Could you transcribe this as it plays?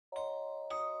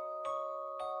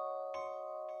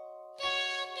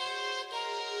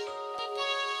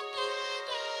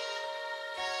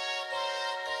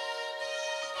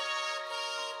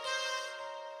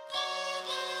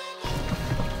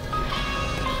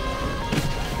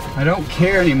I don't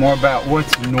care anymore about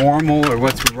what's normal or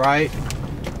what's right.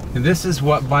 And this is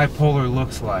what bipolar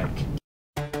looks like.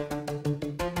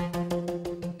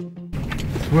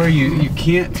 It's where you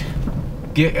can't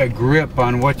get a grip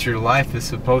on what your life is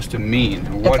supposed to mean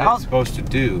or what it's supposed to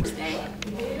do.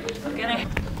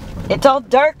 It's all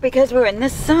dark because we're in the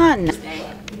sun.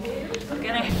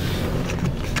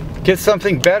 Get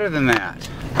something better than that.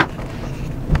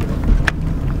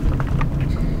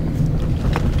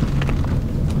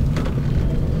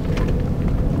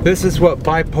 This is what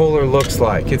bipolar looks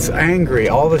like. It's angry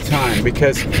all the time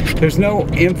because there's no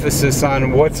emphasis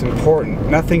on what's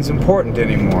important. Nothing's important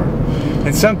anymore.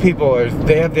 And some people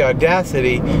they have the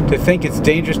audacity to think it's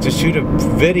dangerous to shoot a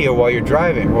video while you're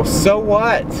driving. Well, so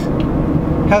what?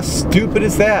 How stupid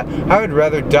is that? I would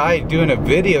rather die doing a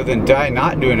video than die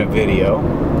not doing a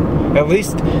video. At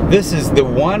least this is the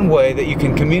one way that you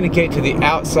can communicate to the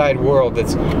outside world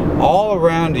that's all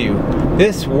around you.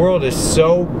 This world is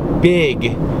so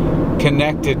big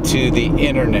connected to the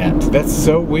internet. That's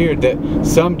so weird that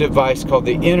some device called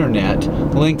the internet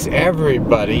links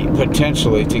everybody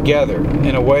potentially together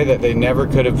in a way that they never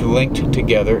could have linked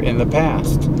together in the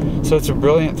past. So it's a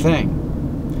brilliant thing.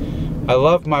 I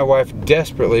love my wife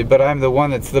desperately, but I'm the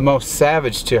one that's the most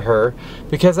savage to her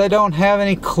because I don't have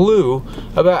any clue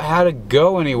about how to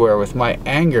go anywhere with my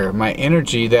anger, my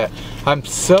energy, that I'm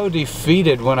so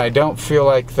defeated when I don't feel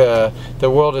like the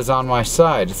world is on my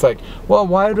side. It's like, well,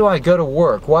 why do I go to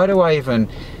work? Why do I even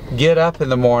get up in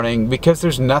the morning? Because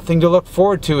there's nothing to look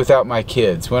forward to without my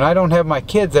kids. When I don't have my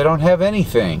kids, I don't have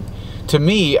anything. To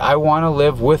me, I want to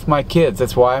live with my kids.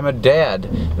 That's why I'm a dad.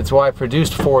 That's why I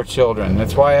produced 4 children.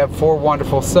 That's why I have 4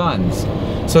 wonderful sons.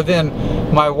 So then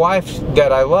my wife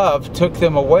that I love took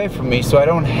them away from me, so I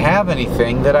don't have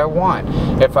anything that I want.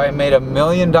 If I made $1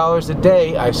 million a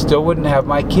day, I still wouldn't have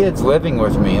my kids living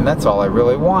with me, and that's all I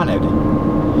really wanted.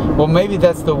 Well, maybe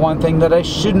that's the one thing that I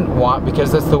shouldn't want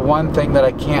because that's the one thing that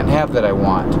I can't have that I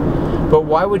want. But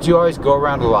why would you always go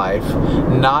around life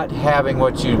not having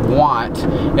what you want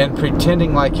and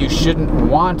pretending like you shouldn't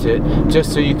want it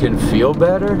just so you can feel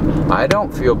better? I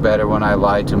don't feel better when I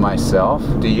lie to myself.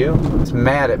 Do you? It's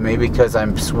mad at me because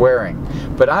I'm swearing.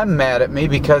 But I'm mad at me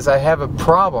because I have a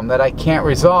problem that I can't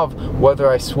resolve whether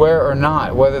I swear or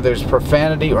not, whether there's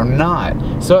profanity or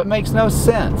not. So it makes no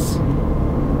sense.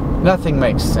 Nothing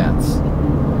makes sense.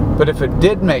 But if it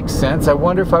did make sense, I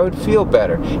wonder if I would feel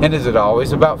better. And is it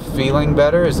always about feeling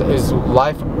better? Is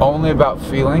life only about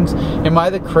feelings? Am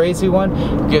I the crazy one?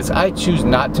 Because I choose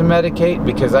not to medicate,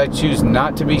 because I choose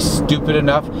not to be stupid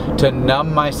enough to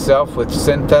numb myself with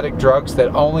synthetic drugs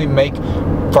that only make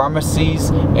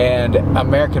pharmacies and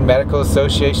American Medical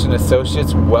Association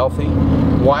associates wealthy.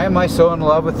 Why am I so in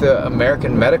love with the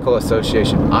American Medical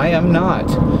Association? I am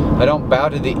not. I don't bow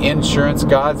to the insurance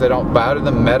gods, I don't bow to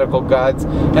the medical gods,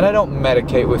 and I don't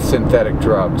medicate with synthetic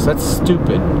drugs. That's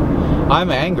stupid.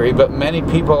 I'm angry, but many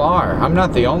people are. I'm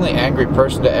not the only angry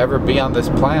person to ever be on this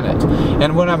planet.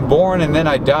 And when I'm born and then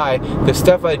I die, the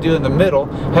stuff I do in the middle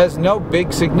has no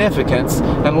big significance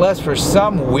unless for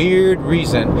some weird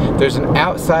reason there's an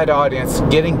outside audience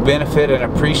getting benefit and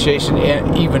appreciation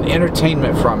and even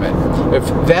entertainment from it. If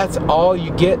that's all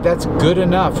you get, that's good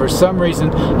enough. For some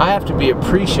reason, I have to be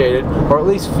appreciated, or at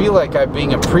least feel like I'm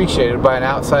being appreciated by an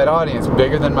outside audience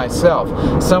bigger than myself.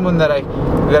 Someone that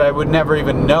I would never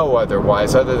even know otherwise,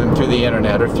 other than through the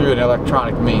internet or through an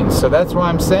electronic means. So that's why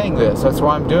I'm saying this. That's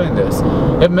why I'm doing this.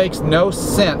 It makes no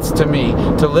sense to me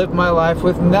to live my life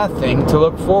with nothing to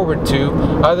look forward to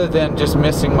other than just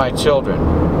missing my children.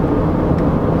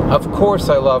 Of course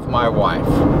I love my wife.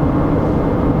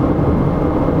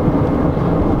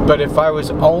 But if I was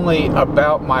only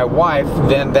about my wife,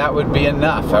 then that would be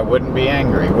enough. I wouldn't be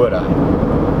angry, would I?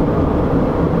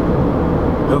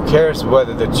 Who cares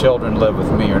whether the children live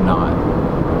with me or not?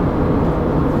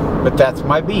 But that's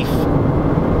my beef.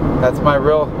 That's my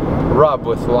real rub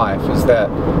with life, is that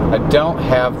I don't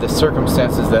have the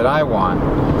circumstances that I want.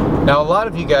 Now, a lot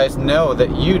of you guys know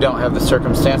that you don't have the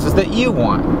circumstances that you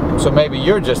want. So maybe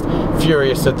you're just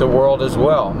furious at the world as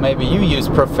well. Maybe you use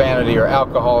profanity or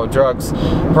alcohol or drugs,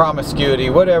 promiscuity,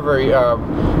 whatever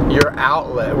your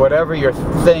outlet, whatever your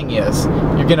thing is.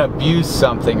 You're going to abuse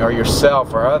something or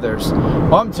yourself or others.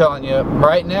 Well, I'm telling you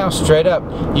right now, straight up,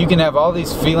 you can have all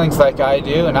these feelings like I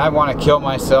do, and I want to kill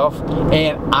myself,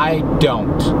 and I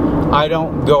don't. I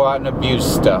don't go out and abuse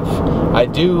stuff. I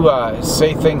do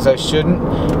say things I shouldn't,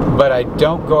 but I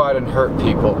don't go out and hurt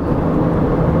people.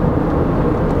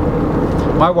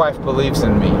 My wife believes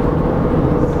in me.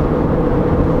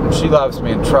 She loves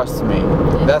me and trusts me.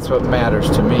 That's what matters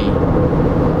to me.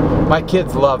 My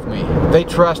kids love me. They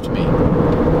trust me.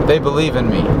 They believe in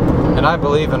me. and I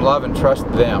believe and love and trust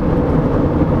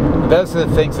them. Those are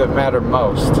the things that matter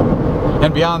most.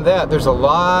 And beyond that, there's a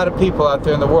lot of people out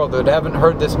there in the world that haven't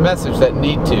heard this message that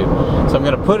need to. So I'm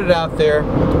going to put it out there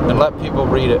and let people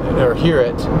read it or hear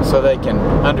it so they can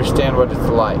understand what it's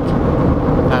like.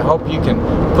 I hope you can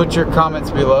put your comments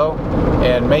below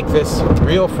and make this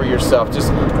real for yourself.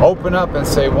 Just open up and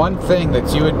say one thing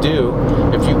that you would do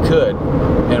if you could.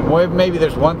 And maybe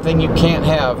there's one thing you can't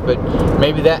have, but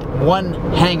maybe that one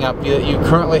hang-up that you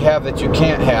currently have that you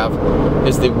can't have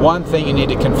is the one thing you need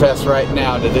to confess right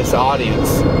now to this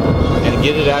audience and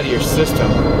get it out of your system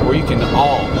where you can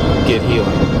all get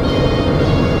healing.